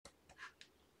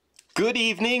Good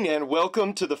evening and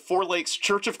welcome to the Four Lakes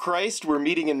Church of Christ. We're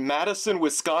meeting in Madison,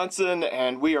 Wisconsin,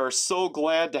 and we are so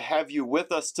glad to have you with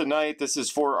us tonight. This is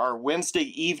for our Wednesday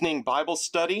evening Bible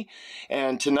study,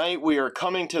 and tonight we are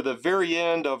coming to the very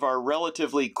end of our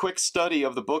relatively quick study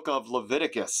of the book of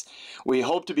Leviticus. We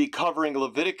hope to be covering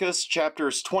Leviticus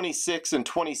chapters 26 and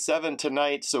 27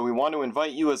 tonight, so we want to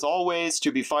invite you as always to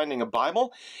be finding a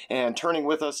Bible and turning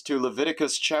with us to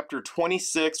Leviticus chapter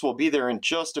 26. We'll be there in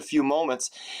just a few moments.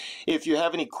 If you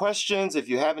have any questions, if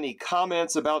you have any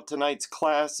comments about tonight's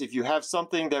class, if you have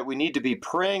something that we need to be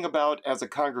praying about as a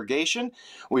congregation,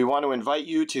 we want to invite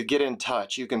you to get in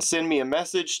touch. You can send me a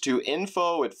message to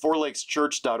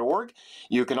info@fourlakeschurch.org.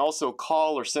 You can also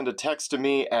call or send a text to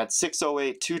me at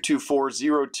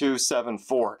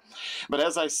 608-224-0274. But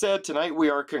as I said, tonight we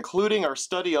are concluding our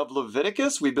study of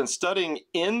Leviticus. We've been studying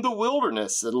in the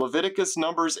wilderness, Leviticus,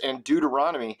 Numbers, and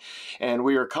Deuteronomy, and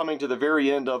we are coming to the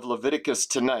very end of Leviticus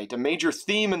tonight. A major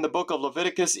theme in the book of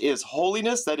Leviticus is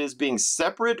holiness, that is being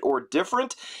separate or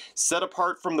different, set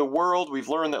apart from the world. We've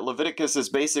learned that Leviticus is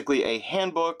basically a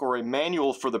handbook or a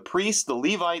manual for the priests, the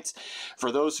Levites,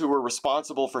 for those who were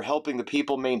responsible for helping the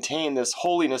people maintain this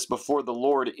holiness before the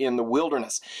Lord in the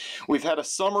wilderness. We've had a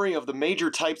summary of the major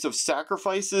types of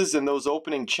sacrifices in those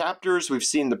opening chapters. We've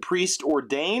seen the priest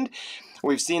ordained.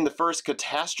 We've seen the first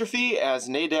catastrophe as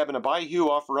Nadab and Abihu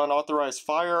offer unauthorized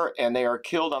fire and they are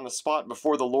killed on the spot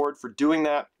before the Lord for doing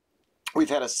that. We've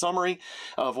had a summary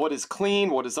of what is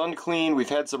clean, what is unclean. We've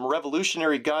had some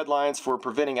revolutionary guidelines for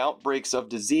preventing outbreaks of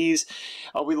disease.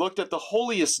 We looked at the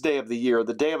holiest day of the year,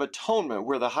 the Day of Atonement,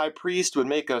 where the high priest would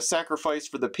make a sacrifice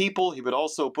for the people. He would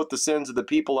also put the sins of the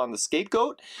people on the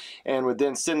scapegoat and would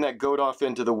then send that goat off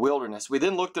into the wilderness. We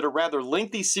then looked at a rather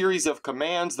lengthy series of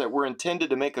commands that were intended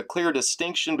to make a clear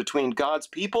distinction between God's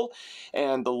people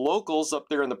and the locals up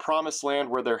there in the promised land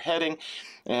where they're heading.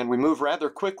 And we move rather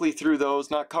quickly through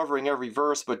those, not covering every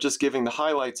verse, but just giving the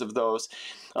highlights of those.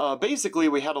 Basically,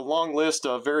 we had a long list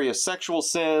of various sexual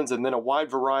sins and then a wide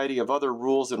variety of other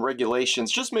rules and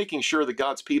regulations, just making sure that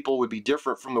God's people would be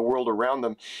different from the world around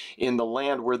them in the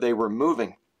land where they were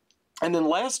moving. And then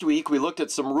last week, we looked at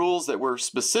some rules that were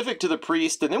specific to the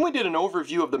priest, and then we did an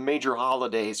overview of the major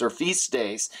holidays or feast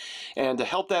days. And to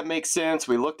help that make sense,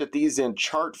 we looked at these in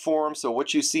chart form. So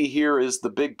what you see here is the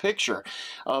big picture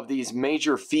of these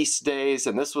major feast days,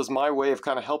 and this was my way of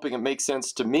kind of helping it make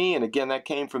sense to me. And again, that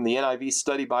came from the NIV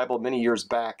Study Bible many years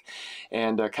back,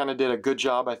 and kind of did a good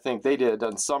job, I think they did,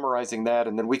 on summarizing that,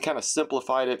 and then we kind of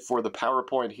simplified it for the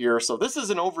PowerPoint here. So this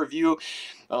is an overview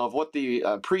of what the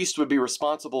priest would be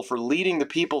responsible for leading the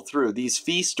people through these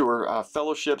feast or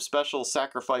fellowship special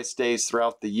sacrifice days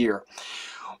throughout the year.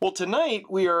 Well, tonight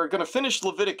we are going to finish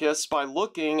Leviticus by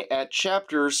looking at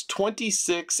chapters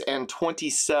 26 and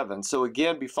 27. So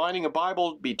again, be finding a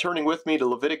Bible, be turning with me to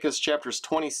Leviticus chapters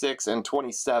 26 and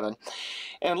 27.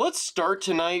 And let's start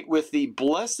tonight with the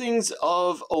blessings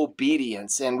of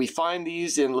obedience. And we find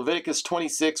these in Leviticus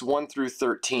 26, 1 through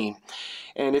 13.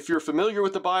 And if you're familiar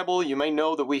with the Bible, you may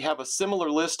know that we have a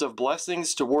similar list of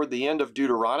blessings toward the end of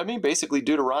Deuteronomy. Basically,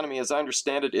 Deuteronomy, as I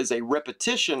understand it, is a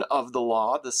repetition of the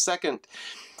law, the second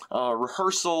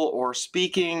rehearsal or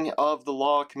speaking of the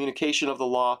law, communication of the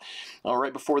law,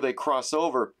 right before they cross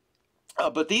over.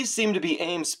 But these seem to be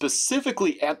aimed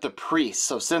specifically at the priests.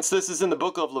 So since this is in the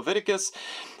book of Leviticus,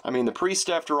 I mean, the priests,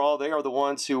 after all, they are the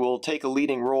ones who will take a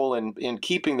leading role in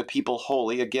keeping the people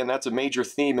holy. Again, that's a major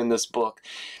theme in this book.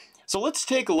 So let's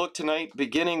take a look tonight,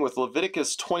 beginning with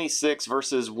Leviticus 26,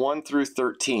 verses 1 through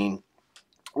 13,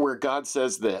 where God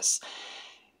says this: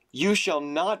 "You shall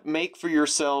not make for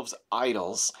yourselves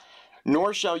idols,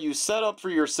 nor shall you set up for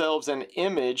yourselves an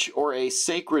image or a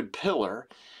sacred pillar,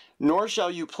 nor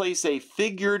shall you place a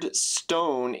figured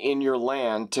stone in your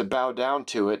land to bow down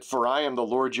to it, for I am the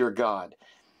Lord your God.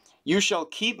 You shall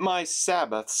keep my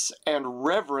Sabbaths and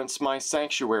reverence my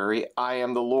sanctuary. I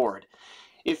am the Lord.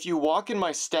 If you walk in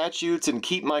my statutes and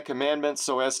keep my commandments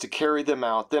so as to carry them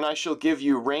out, then I shall give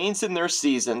you rains in their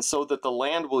season, so that the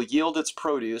land will yield its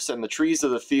produce, and the trees of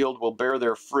the field will bear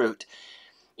their fruit.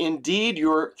 Indeed,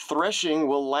 your threshing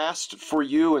will last for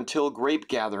you until grape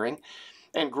gathering,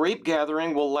 and grape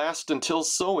gathering will last until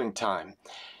sowing time.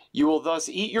 You will thus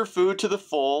eat your food to the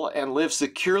full and live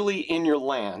securely in your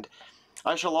land.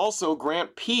 I shall also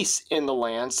grant peace in the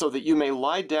land, so that you may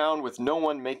lie down with no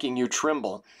one making you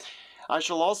tremble. I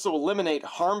shall also eliminate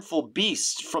harmful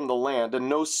beasts from the land, and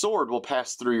no sword will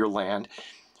pass through your land.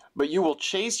 But you will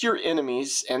chase your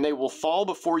enemies, and they will fall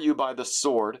before you by the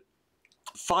sword.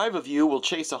 5 of you will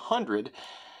chase 100,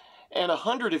 and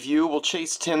 100 of you will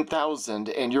chase 10,000,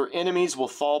 and your enemies will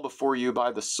fall before you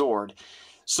by the sword.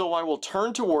 So I will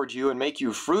turn toward you and make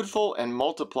you fruitful and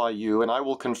multiply you, and I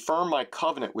will confirm my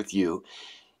covenant with you.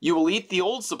 You will eat the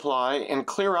old supply and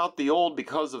clear out the old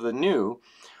because of the new.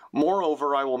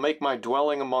 Moreover, I will make my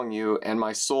dwelling among you, and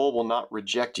my soul will not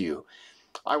reject you.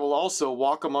 I will also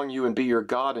walk among you and be your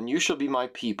God, and you shall be my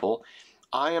people.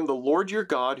 I am the Lord your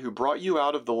God who brought you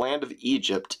out of the land of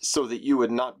Egypt so that you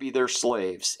would not be their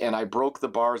slaves, and I broke the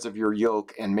bars of your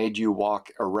yoke and made you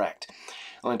walk erect.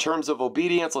 Well, in terms of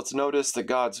obedience, let's notice that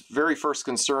God's very first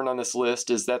concern on this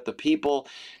list is that the people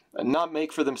not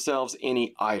make for themselves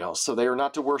any idols. So they are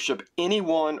not to worship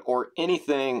anyone or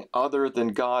anything other than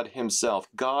God himself.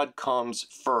 God comes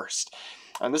first.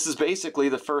 And this is basically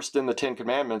the first in the Ten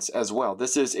Commandments as well.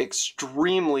 This is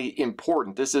extremely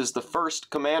important. This is the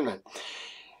first commandment.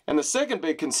 And the second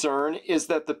big concern is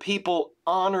that the people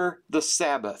honor the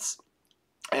Sabbaths.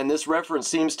 And this reference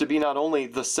seems to be not only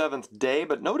the seventh day,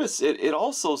 but notice it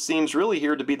also seems really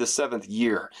here to be the seventh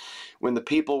year, when the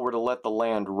people were to let the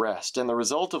land rest. And the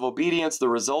result of obedience, the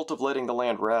result of letting the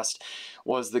land rest,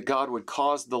 was that God would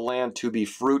cause the land to be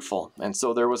fruitful. And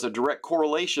so there was a direct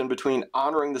correlation between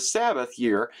honoring the Sabbath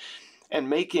year and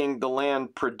making the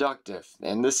land productive.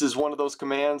 And this is one of those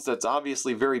commands that's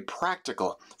obviously very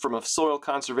practical. From a soil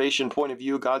conservation point of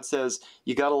view, God says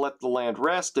you got to let the land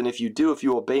rest, and if you do, if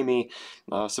you obey me,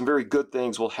 some very good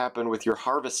things will happen with your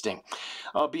harvesting.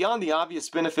 Beyond the obvious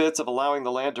benefits of allowing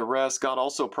the land to rest, God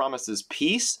also promises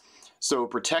peace. So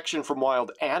protection from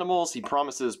wild animals, he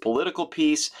promises political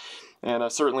peace,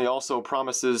 and certainly also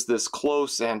promises this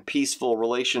close and peaceful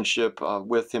relationship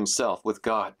with himself, with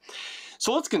God.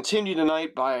 So let's continue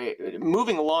tonight by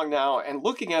moving along now and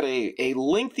looking at a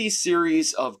lengthy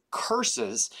series of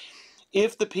curses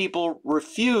if the people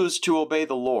refuse to obey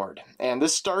the Lord. And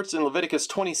this starts in Leviticus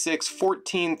 26,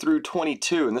 14 through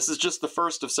 22. And this is just the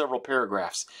first of several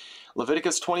paragraphs.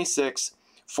 Leviticus 26,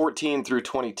 14 through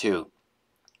 22.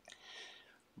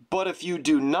 But if you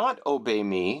do not obey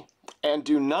me and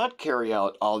do not carry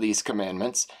out all these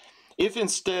commandments, if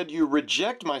instead you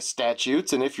reject my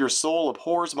statutes, and if your soul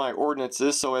abhors my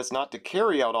ordinances so as not to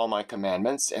carry out all my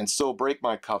commandments, and so break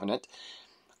my covenant,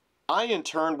 I in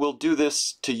turn will do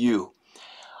this to you.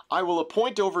 I will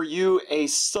appoint over you a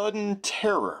sudden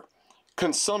terror,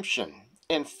 consumption,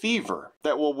 and fever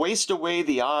that will waste away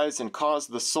the eyes and cause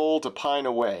the soul to pine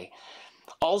away.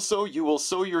 Also, you will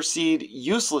sow your seed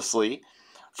uselessly,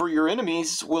 for your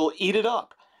enemies will eat it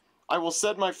up. I will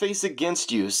set my face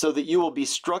against you, so that you will be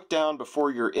struck down before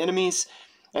your enemies,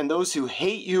 and those who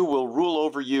hate you will rule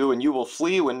over you, and you will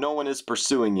flee when no one is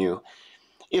pursuing you.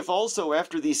 If also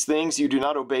after these things you do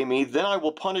not obey me, then I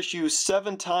will punish you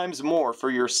 7 times more for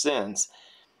your sins.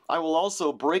 I will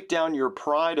also break down your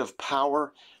pride of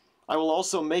power. I will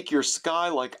also make your sky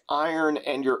like iron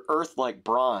and your earth like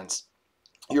bronze.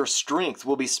 Your strength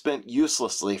will be spent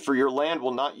uselessly, for your land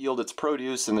will not yield its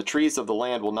produce, and the trees of the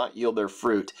land will not yield their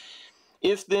fruit.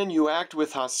 If then you act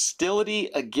with hostility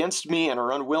against me and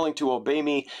are unwilling to obey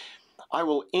me, I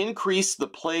will increase the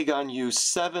plague on you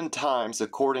 7 times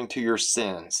according to your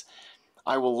sins.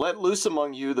 I will let loose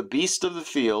among you the beast of the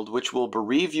field, which will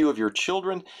bereave you of your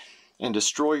children and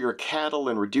destroy your cattle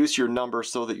and reduce your number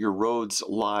so that your roads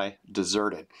lie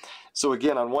deserted. So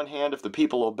again, on one hand, if the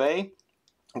people obey,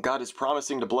 God is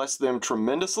promising to bless them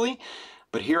tremendously.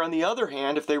 But here on the other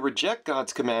hand, if they reject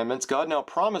God's commandments, God now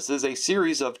promises a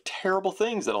series of terrible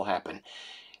things that'll happen.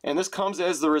 And this comes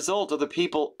as the result of the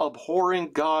people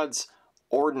abhorring God's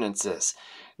ordinances.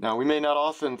 Now, we may not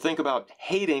often think about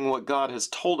hating what God has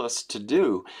told us to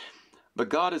do, but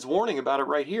God is warning about it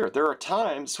right here. There are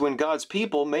times when God's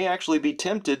people may actually be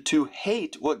tempted to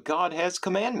hate what God has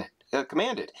commanded.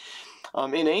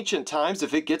 In ancient times,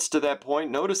 if it gets to that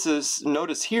point,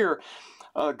 notice here,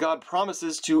 God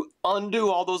promises to undo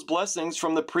all those blessings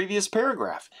from the previous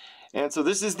paragraph. And so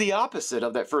this is the opposite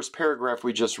of that first paragraph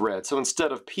we just read. So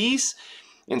instead of peace,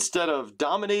 instead of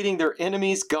dominating their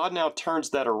enemies, God now turns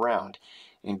that around.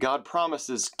 And God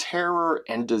promises terror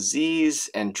and disease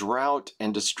and drought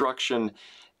and destruction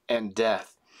and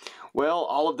death. Well,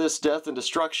 all of this death and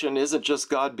destruction isn't just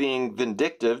God being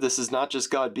vindictive. This is not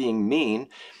just God being mean.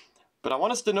 But I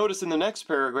want us to notice in the next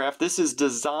paragraph, this is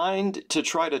designed to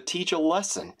try to teach a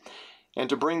lesson and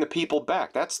to bring the people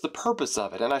back. That's the purpose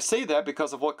of it. And I say that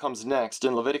because of what comes next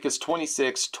in Leviticus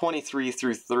 26, 23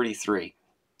 through 33.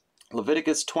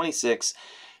 Leviticus 26,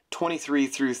 23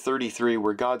 through 33,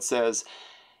 where God says,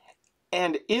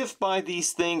 "And if by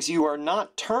these things you are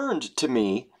not turned to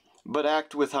me, but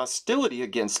act with hostility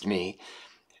against me,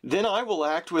 then I will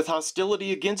act with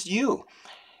hostility against you.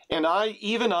 And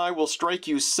even I will strike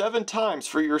you 7 times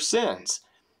for your sins.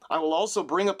 I will also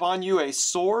bring upon you a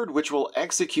sword which will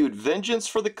execute vengeance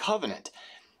for the covenant.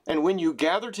 And when you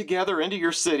gather together into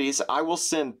your cities, I will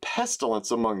send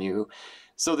pestilence among you,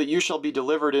 so that you shall be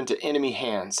delivered into enemy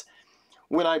hands.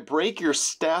 When I break your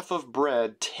staff of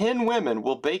bread, 10 women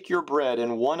will bake your bread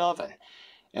in one oven,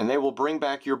 and they will bring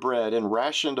back your bread in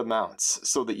rationed amounts,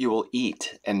 so that you will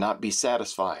eat and not be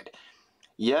satisfied.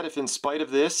 Yet if in spite of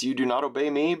this you do not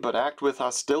obey me, but act with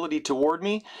hostility toward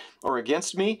me or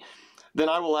against me, then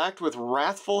I will act with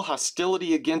wrathful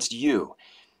hostility against you,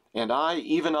 and I,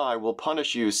 even I, will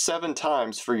punish you 7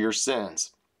 times for your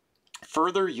sins.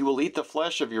 Further, you will eat the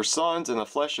flesh of your sons, and the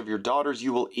flesh of your daughters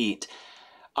you will eat.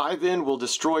 I then will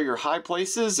destroy your high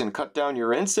places, and cut down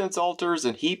your incense altars,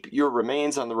 and heap your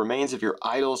remains on the remains of your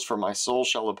idols, for my soul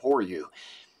shall abhor you.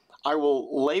 I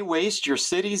will lay waste your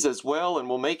cities as well, and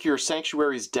will make your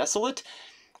sanctuaries desolate,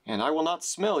 and I will not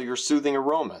smell your soothing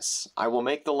aromas. I will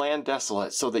make the land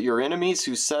desolate, so that your enemies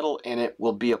who settle in it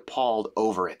will be appalled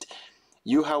over it.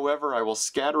 You, however, I will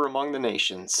scatter among the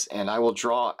nations, and I will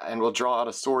draw out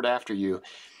a sword after you,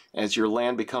 as your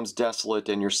land becomes desolate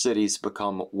and your cities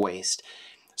become waste.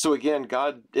 So again,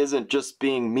 God isn't just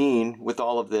being mean with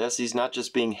all of this. He's not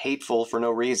just being hateful for no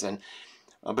reason.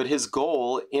 But his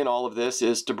goal in all of this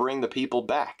is to bring the people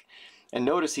back. And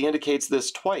notice he indicates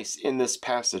this twice in this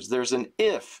passage. There's an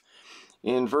if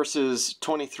in verses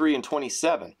 23 and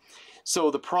 27. So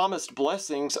the promised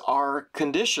blessings are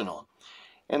conditional.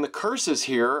 And the curses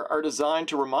here are designed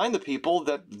to remind the people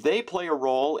that they play a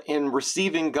role in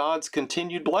receiving God's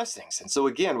continued blessings. And so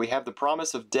again, we have the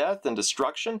promise of death and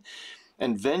destruction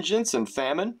and vengeance and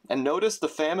famine. And notice the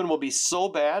famine will be so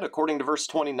bad, according to verse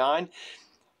 29,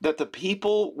 that the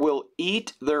people will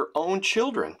eat their own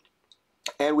children.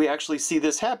 And we actually see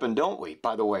this happen, don't we?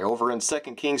 By the way, over in 2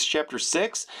 Kings chapter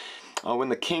 6, when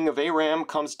the king of Aram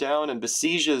comes down and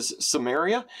besieges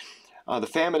Samaria, the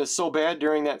famine is so bad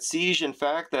during that siege, in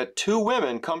fact, that 2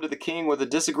 women come to the king with a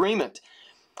disagreement.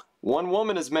 One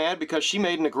woman is mad because she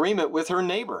made an agreement with her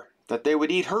neighbor that they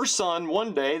would eat her son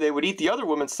one day, they would eat the other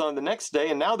woman's son the next day,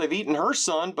 and now they've eaten her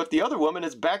son, but the other woman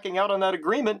is backing out on that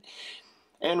agreement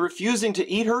and refusing to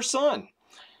eat her son.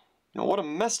 You know, what a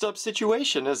messed up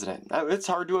situation, isn't it? It's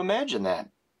hard to imagine that.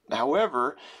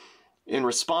 However, in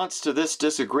response to this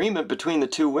disagreement between the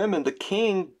 2 women, the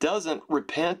king doesn't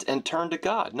repent and turn to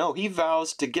God. No, he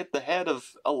vows to get the head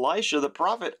of Elisha the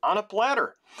prophet on a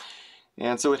platter.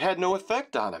 And so it had no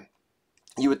effect on him.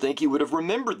 You would think he would have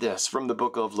remembered this from the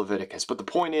book of Leviticus. But the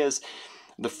point is,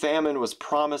 the famine was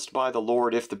promised by the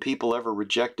Lord if the people ever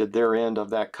rejected their end of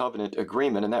that covenant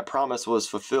agreement. And that promise was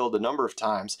fulfilled a number of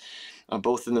times,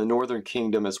 both in the northern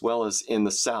kingdom as well as in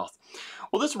the south.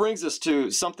 Well, this brings us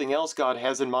to something else God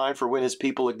has in mind for when his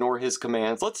people ignore his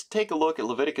commands. Let's take a look at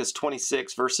Leviticus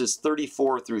 26, verses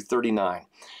 34 through 39.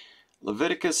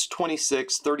 Leviticus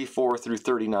 26, 34 through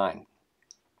 39.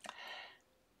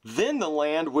 Then the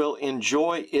land will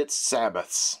enjoy its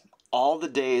Sabbaths all the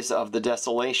days of the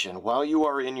desolation, while you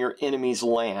are in your enemy's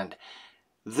land.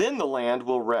 Then the land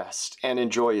will rest and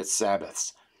enjoy its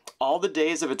Sabbaths. All the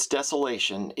days of its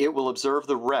desolation it will observe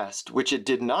the rest, which it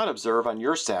did not observe on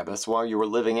your Sabbaths while you were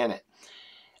living in it.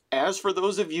 As for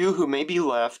those of you who may be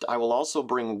left, I will also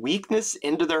bring weakness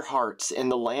into their hearts in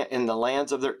the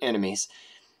lands of their enemies,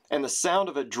 and the sound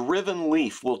of a driven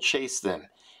leaf will chase them.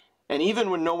 And even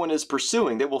when no one is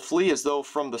pursuing, they will flee as though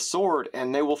from the sword,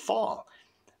 and they will fall.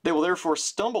 They will therefore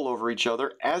stumble over each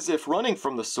other as if running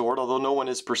from the sword, although no one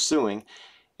is pursuing,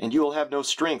 and you will have no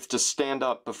strength to stand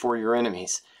up before your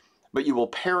enemies. But you will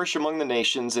perish among the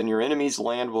nations, and your enemy's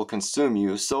land will consume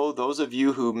you. So those of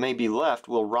you who may be left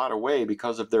will rot away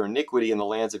because of their iniquity in the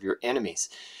lands of your enemies.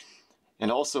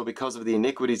 And also because of the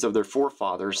iniquities of their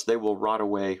forefathers, they will rot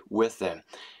away with them.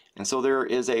 And so there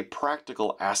is a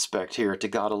practical aspect here to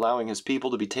God allowing his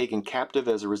people to be taken captive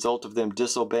as a result of them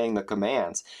disobeying the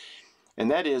commands.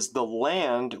 And that is, the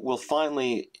land will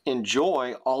finally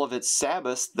enjoy all of its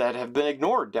Sabbaths that have been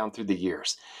ignored down through the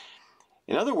years.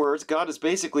 In other words, God is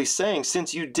basically saying,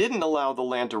 since you didn't allow the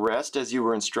land to rest as you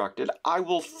were instructed, I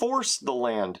will force the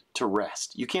land to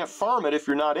rest. You can't farm it if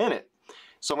you're not in it.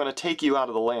 So I'm going to take you out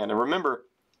of the land. And remember,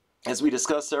 as we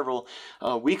discussed several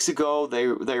weeks ago,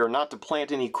 they are not to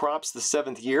plant any crops the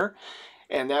 7th year,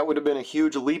 and that would have been a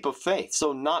huge leap of faith.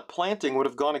 So not planting would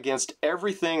have gone against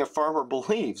everything a farmer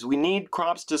believes. We need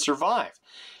crops to survive.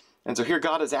 And so here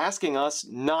God is asking us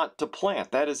not to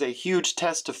plant. That is a huge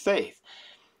test of faith.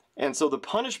 And so the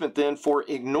punishment then for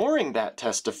ignoring that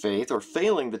test of faith or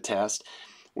failing the test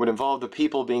would involve the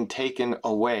people being taken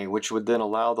away, which would then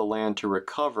allow the land to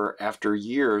recover after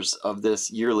years of this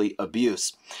yearly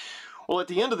abuse. Well, at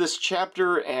the end of this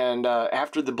chapter and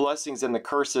after the blessings and the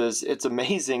curses, it's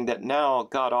amazing that now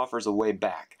God offers a way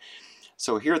back.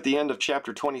 So here at the end of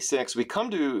chapter 26, we come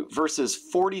to verses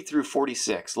 40 through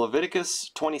 46,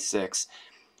 Leviticus 26,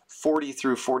 40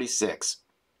 through 46,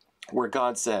 where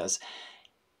God says,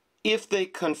 "If they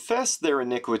confess their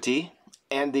iniquity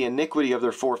and the iniquity of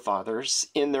their forefathers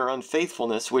in their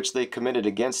unfaithfulness which they committed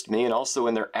against me, and also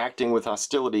in their acting with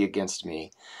hostility against me,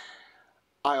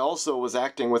 I also was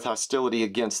acting with hostility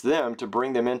against them to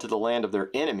bring them into the land of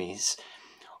their enemies.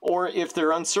 Or if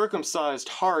their uncircumcised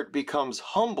heart becomes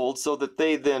humbled so that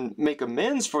they then make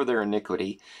amends for their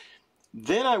iniquity,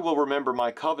 then I will remember my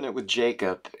covenant with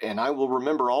Jacob, and I will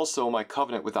remember also my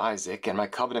covenant with Isaac, and my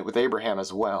covenant with Abraham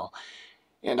as well.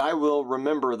 And I will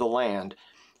remember the land.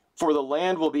 For the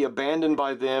land will be abandoned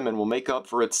by them, and will make up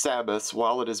for its Sabbaths,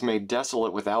 while it is made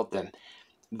desolate without them.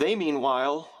 They,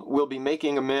 meanwhile, will be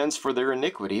making amends for their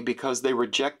iniquity, because they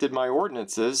rejected my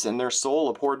ordinances, and their soul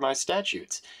abhorred my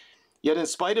statutes. Yet in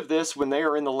spite of this, when they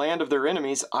are in the land of their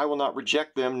enemies, I will not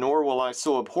reject them, nor will I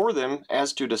so abhor them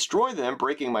as to destroy them,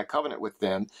 breaking my covenant with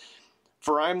them.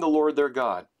 For I am the Lord their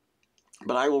God.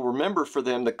 But I will remember for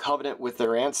them the covenant with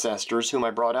their ancestors, whom I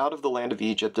brought out of the land of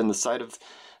Egypt in the sight of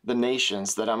the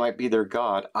nations, that I might be their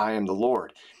God. I am the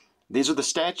Lord. These are the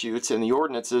statutes and the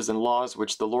ordinances and laws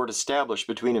which the Lord established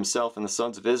between himself and the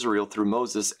sons of Israel through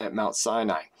Moses at Mount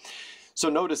Sinai." So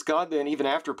notice God then, even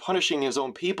after punishing his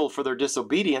own people for their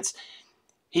disobedience,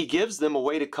 he gives them a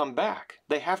way to come back.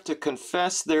 They have to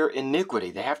confess their iniquity.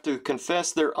 They have to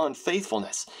confess their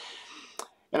unfaithfulness.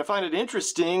 And I find it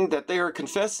interesting that they are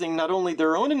confessing not only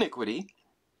their own iniquity,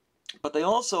 but they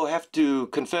also have to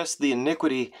confess the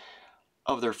iniquity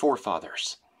of their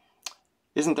forefathers.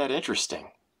 Isn't that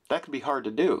interesting? That can be hard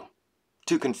to do.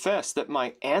 To confess that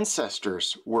my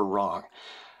ancestors were wrong.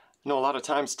 You know, a lot of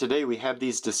times today we have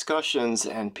these discussions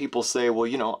and people say, well,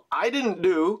 you know, I didn't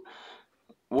do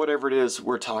whatever it is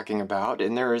we're talking about.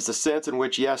 And there is a sense in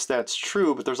which, yes, that's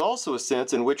true, but there's also a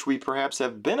sense in which we perhaps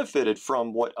have benefited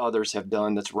from what others have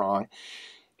done that's wrong.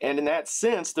 And in that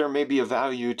sense, there may be a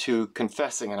value to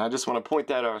confessing. And I just want to point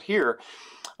that out here.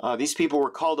 These people were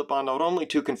called upon not only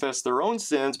to confess their own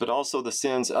sins, but also the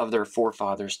sins of their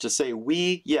forefathers. To say,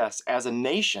 we, yes, as a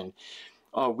nation,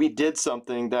 we did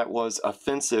something that was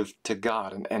offensive to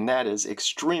God, and that is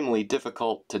extremely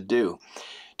difficult to do.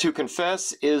 To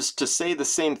confess is to say the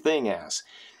same thing as.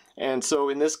 And so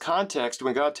in this context,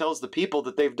 when God tells the people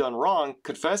that they've done wrong,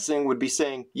 confessing would be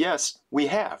saying, yes, we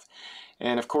have.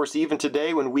 And of course, even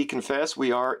today when we confess,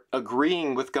 we are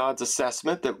agreeing with God's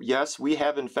assessment that, yes, we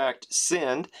have in fact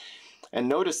sinned. And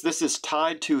notice this is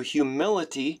tied to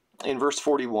humility in verse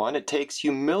 41. It takes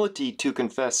humility to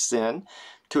confess sin,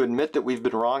 to admit that we've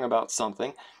been wrong about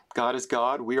something. God is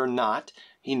God, we are not.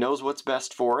 He knows what's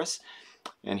best for us.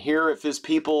 And here, if his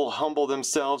people humble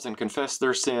themselves and confess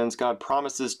their sins, God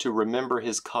promises to remember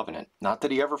his covenant. Not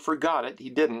that he ever forgot it, he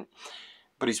didn't.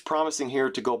 But he's promising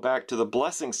here to go back to the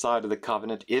blessing side of the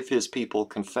covenant if his people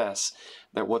confess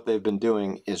that what they've been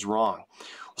doing is wrong.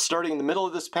 Starting in the middle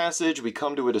of this passage, we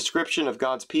come to a description of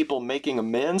God's people making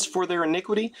amends for their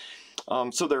iniquity.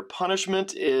 So their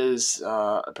punishment is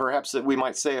perhaps that we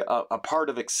might say a part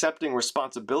of accepting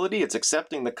responsibility. It's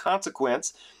accepting the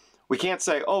consequence. We can't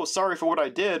say, oh, sorry for what I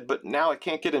did, but now I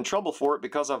can't get in trouble for it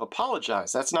because I've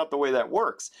apologized. That's not the way that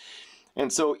works.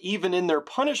 And so even in their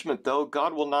punishment, though,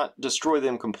 God will not destroy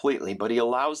them completely, but he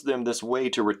allows them this way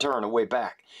to return, a way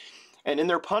back. And in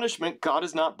their punishment, God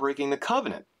is not breaking the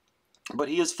covenant, but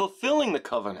he is fulfilling the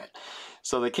covenant.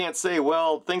 So they can't say,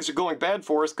 well, things are going bad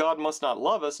for us, God must not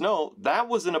love us. No, that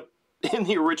was in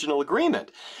the original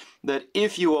agreement, that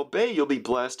if you obey, you'll be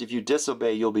blessed. If you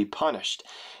disobey, you'll be punished.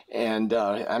 And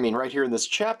I mean, right here in this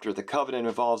chapter, the covenant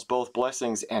involves both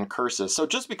blessings and curses. So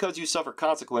just because you suffer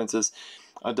consequences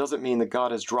doesn't mean that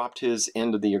God has dropped his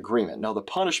end of the agreement. No, the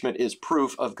punishment is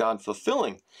proof of God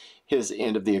fulfilling his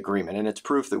end of the agreement, and it's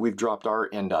proof that we've dropped our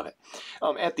end of it.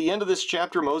 At the end of this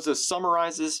chapter, Moses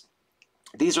summarizes,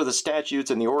 these are the statutes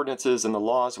and the ordinances and the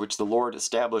laws which the Lord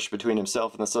established between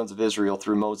himself and the sons of Israel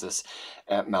through Moses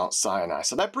at Mount Sinai.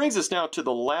 So that brings us now to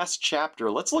the last chapter.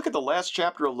 Let's look at the last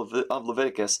chapter of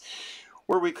Leviticus,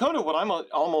 where we come to what I'm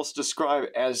almost describe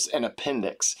as an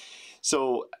appendix.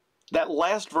 So that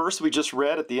last verse we just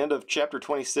read at the end of chapter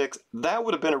 26, that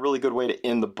would have been a really good way to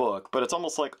end the book. But it's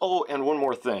almost like, oh, and one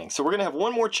more thing. So we're going to have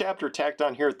one more chapter tacked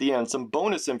on here at the end, some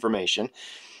bonus information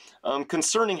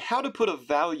concerning how to put a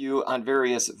value on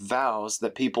various vows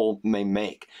that people may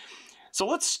make. So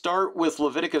let's start with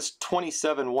Leviticus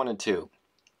 27, 1 and 2.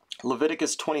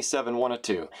 Leviticus 27, 1 and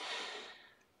 2.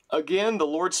 Again, the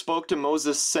Lord spoke to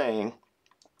Moses, saying,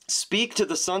 "Speak to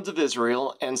the sons of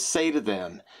Israel and say to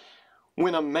them,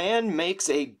 when a man makes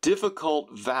a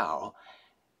difficult vow,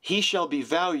 he shall be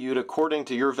valued according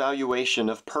to your valuation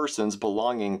of persons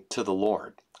belonging to the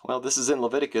Lord. Well, this is in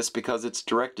Leviticus because it's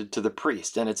directed to the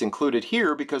priest, and it's included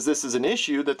here because this is an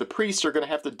issue that the priests are going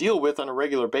to have to deal with on a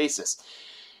regular basis.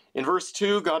 In verse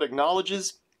 2, God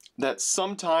acknowledges that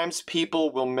sometimes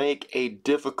people will make a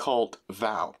difficult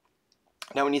vow.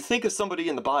 Now, when you think of somebody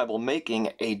in the Bible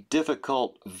making a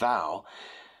difficult vow,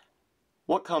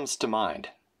 what comes to mind?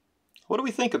 What do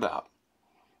we think about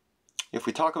if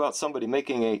we talk about somebody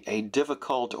making a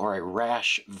difficult or a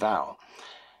rash vow?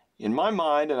 In my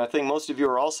mind, and I think most of you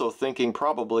are also thinking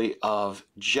probably of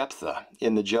Jephthah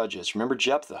in the Judges. Remember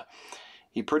Jephthah?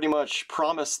 He pretty much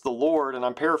promised the Lord, and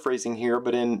I'm paraphrasing here,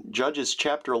 but in Judges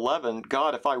chapter 11,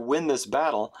 God, if I win this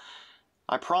battle,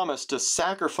 I promise to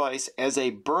sacrifice as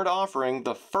a burnt offering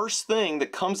the first thing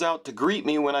that comes out to greet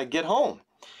me when I get home.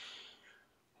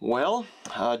 Well,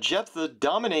 Jephthah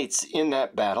dominates in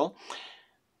that battle,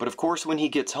 but of course when he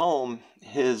gets home,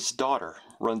 his daughter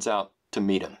runs out to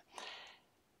meet him.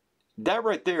 That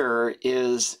right there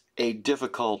is a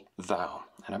difficult vow.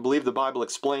 And I believe the Bible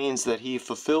explains that he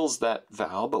fulfills that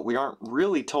vow, but we aren't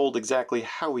really told exactly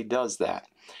how he does that.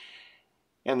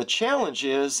 And the challenge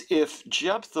is, if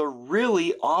Jephthah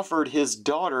really offered his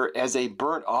daughter as a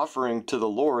burnt offering to the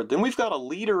Lord, then we've got a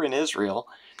leader in Israel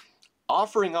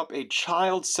offering up a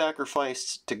child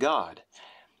sacrifice to God.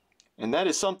 And that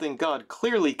is something God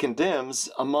clearly condemns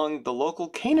among the local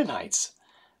Canaanites.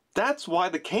 That's why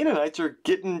the Canaanites are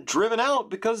getting driven out,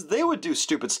 because they would do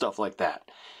stupid stuff like that.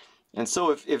 And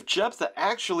so if Jephthah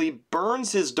actually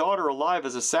burns his daughter alive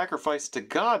as a sacrifice to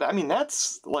God, I mean,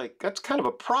 that's kind of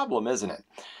a problem, isn't it?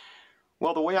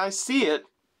 Well, the way I see it,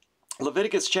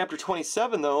 Leviticus chapter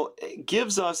 27, though,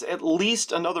 gives us at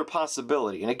least another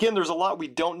possibility. And again, there's a lot we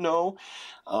don't know,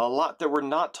 a lot that we're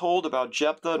not told about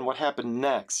Jephthah and what happened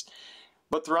next.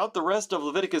 But throughout the rest of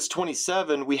Leviticus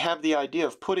 27, we have the idea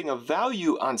of putting a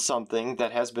value on something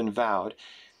that has been vowed,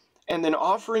 and then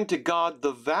offering to God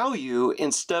the value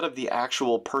instead of the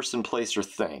actual person, place, or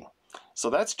thing. So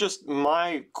that's just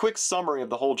my quick summary of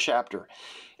the whole chapter.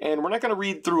 And we're not going to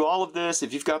read through all of this.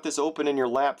 If you've got this open in your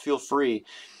lap, feel free.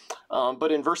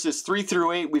 But in verses 3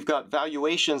 through 8, we've got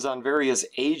valuations on various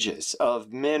ages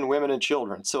of men, women, and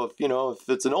children. So if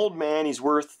it's an old man, he's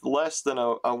worth less than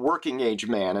a working age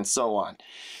man, and so on.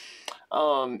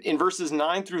 In verses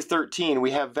 9 through 13,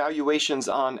 we have valuations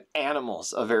on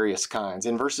animals of various kinds.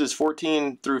 In verses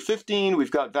 14 through 15,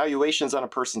 we've got valuations on a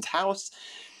person's house.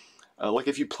 Like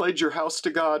if you pledge your house to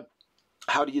God,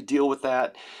 how do you deal with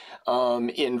that?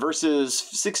 In verses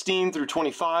 16 through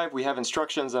 25, we have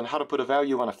instructions on how to put a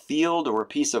value on a field or a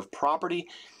piece of property.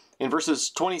 In verses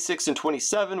 26 and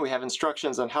 27, we have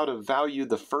instructions on how to value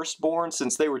the firstborn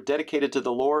since they were dedicated to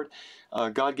the Lord.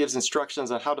 God gives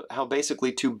instructions on how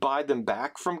basically to buy them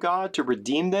back from God, to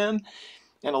redeem them.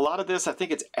 And a lot of this, I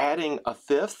think it's adding a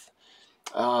fifth.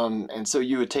 And so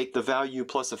you would take the value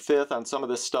plus a fifth on some of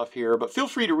this stuff here. But feel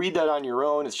free to read that on your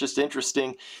own. It's just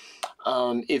interesting.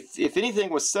 If anything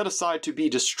was set aside to be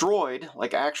destroyed,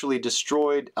 like actually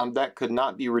destroyed, that could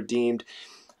not be redeemed.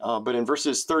 But in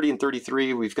verses 30 and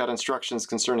 33, we've got instructions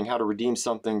concerning how to redeem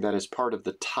something that is part of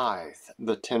the tithe,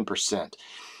 the 10%.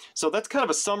 So that's kind of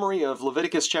a summary of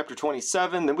Leviticus chapter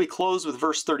 27. Then we close with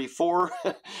verse 34,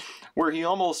 where he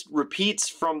almost repeats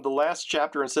from the last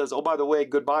chapter and says, oh, by the way,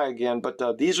 goodbye again.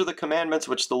 But these are the commandments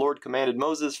which the Lord commanded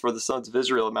Moses for the sons of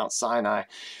Israel at Mount Sinai.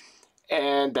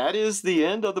 And that is the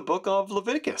end of the book of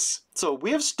Leviticus. So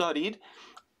we have studied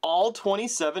all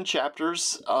 27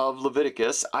 chapters of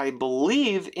Leviticus, I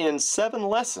believe, in 7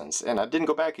 lessons. And I didn't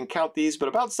go back and count these, but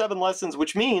about 7 lessons,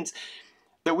 which means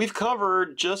that we've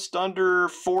covered just under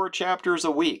 4 chapters a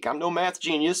week. I'm no math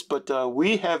genius, but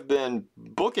we have been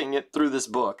booking it through this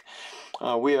book.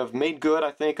 We have made good, I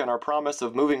think, on our promise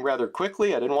of moving rather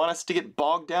quickly. I didn't want us to get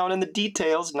bogged down in the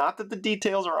details. Not that the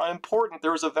details are unimportant.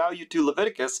 There is a value to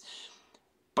Leviticus,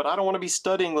 but I don't want to be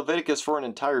studying Leviticus for an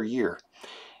entire year.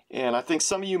 And I think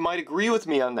some of you might agree with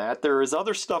me on that. There is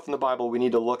other stuff in the Bible we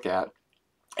need to look at.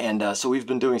 And so we've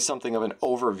been doing something of an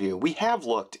overview. We have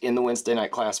looked in the Wednesday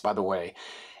night class, by the way,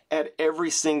 at every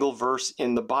single verse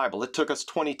in the Bible. It took us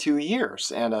 22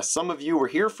 years, and some of you were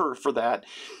here for that.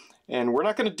 And we're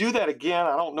not going to do that again.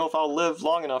 I don't know if I'll live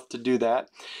long enough to do that.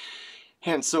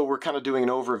 And so we're kind of doing an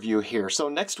overview here. So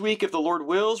next week, if the Lord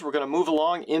wills, we're going to move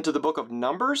along into the book of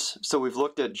Numbers. So we've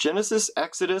looked at Genesis,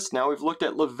 Exodus. Now we've looked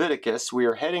at Leviticus. We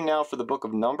are heading now for the book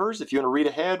of Numbers. If you want to read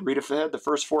ahead the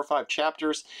first 4 or 5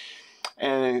 chapters.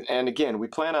 And again, we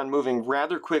plan on moving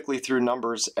rather quickly through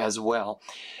Numbers as well.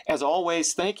 As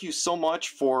always, thank you so much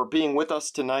for being with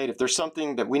us tonight. If there's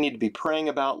something that we need to be praying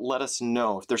about, let us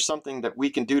know. If there's something that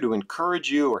we can do to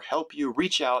encourage you or help you,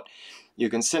 reach out. You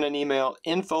can send an email,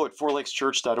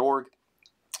 info@fourlakeschurch.org.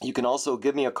 You can also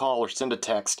give me a call or send a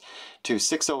text to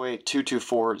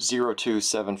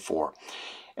 608-224-0274.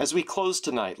 As we close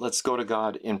tonight, let's go to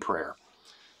God in prayer.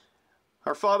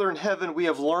 Our Father in heaven, we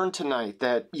have learned tonight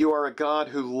that you are a God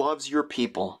who loves your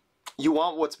people. You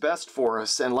want what's best for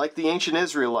us, and like the ancient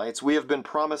Israelites, we have been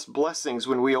promised blessings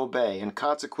when we obey and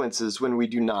consequences when we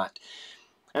do not.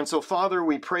 And so, Father,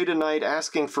 we pray tonight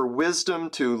asking for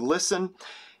wisdom to listen,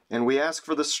 and we ask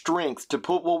for the strength to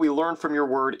put what we learn from your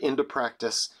word into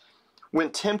practice.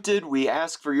 When tempted, we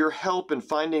ask for your help in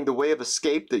finding the way of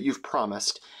escape that you've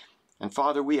promised. And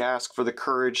Father, we ask for the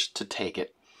courage to take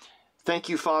it. Thank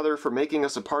you, Father, for making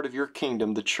us a part of your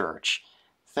kingdom, the church.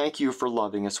 Thank you for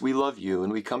loving us. We love you,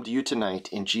 and we come to you tonight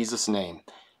in Jesus' name.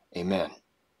 Amen.